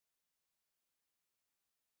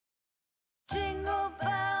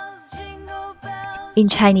In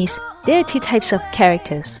Chinese, there are two types of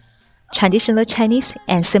characters, traditional Chinese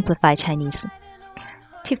and simplified Chinese.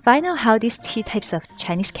 To find out how these two types of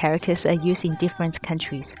Chinese characters are used in different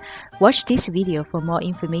countries, watch this video for more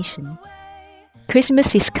information.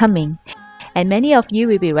 Christmas is coming, and many of you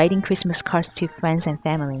will be writing Christmas cards to friends and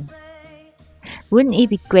family. Wouldn't it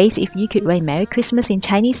be great if you could write Merry Christmas in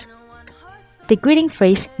Chinese? The greeting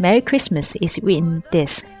phrase Merry Christmas is written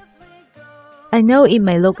this. I know it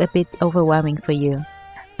may look a bit overwhelming for you,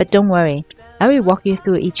 but don't worry, I will walk you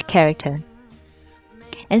through each character.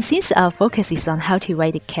 And since our focus is on how to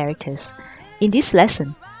write the characters, in this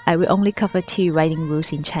lesson, I will only cover 2 writing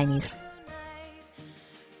rules in Chinese.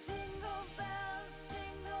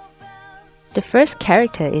 The first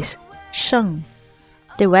character is sheng.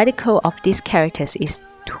 The radical of these characters is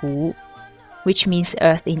tu, which means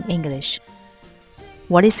earth in English.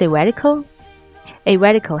 What is a radical? A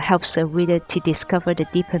radical helps a reader to discover the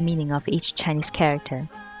deeper meaning of each Chinese character.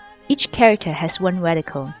 Each character has one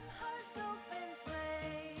radical.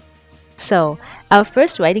 So, our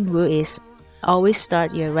first writing rule is always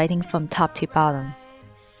start your writing from top to bottom.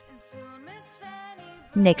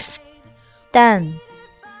 Next, dan.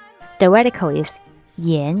 The radical is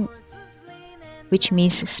yan, which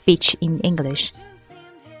means speech in English.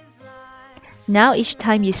 Now each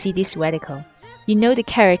time you see this radical, you know the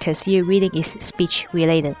characters you're reading is speech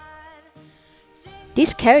related.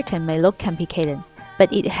 This character may look complicated,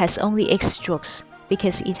 but it has only 8 strokes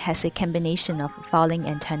because it has a combination of falling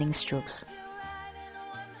and turning strokes.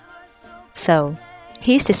 So,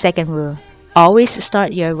 here's the second rule. Always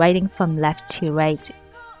start your writing from left to right.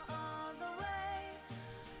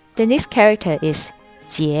 The next character is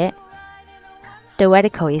jie. The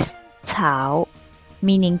radical is cao,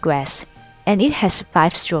 meaning grass, and it has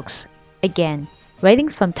 5 strokes. Again, writing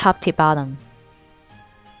from top to bottom.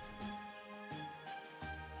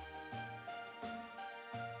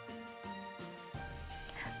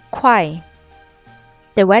 Kuai.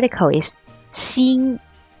 The radical is xin,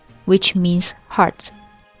 which means heart,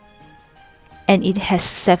 and it has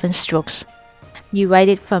 7 strokes. You write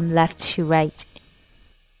it from left to right.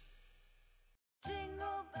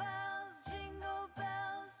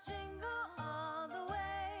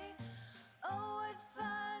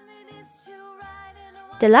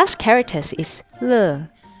 The last character is le.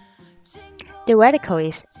 The radical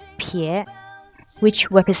is pie,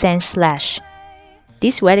 which represents slash.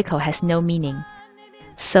 This radical has no meaning.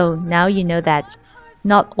 So now you know that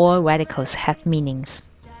not all radicals have meanings.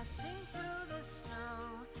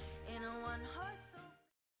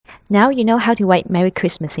 Now you know how to write Merry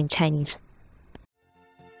Christmas in Chinese.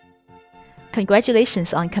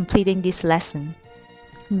 Congratulations on completing this lesson.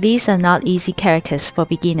 These are not easy characters for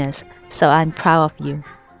beginners, so I'm proud of you.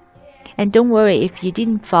 And don't worry if you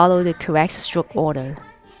didn't follow the correct stroke order.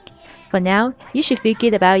 For now, you should feel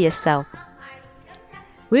good about yourself.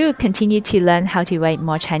 We will continue to learn how to write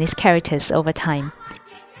more Chinese characters over time.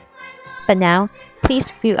 But now, please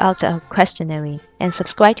fill out our questionnaire and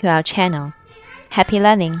subscribe to our channel. Happy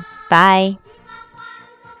learning! Bye!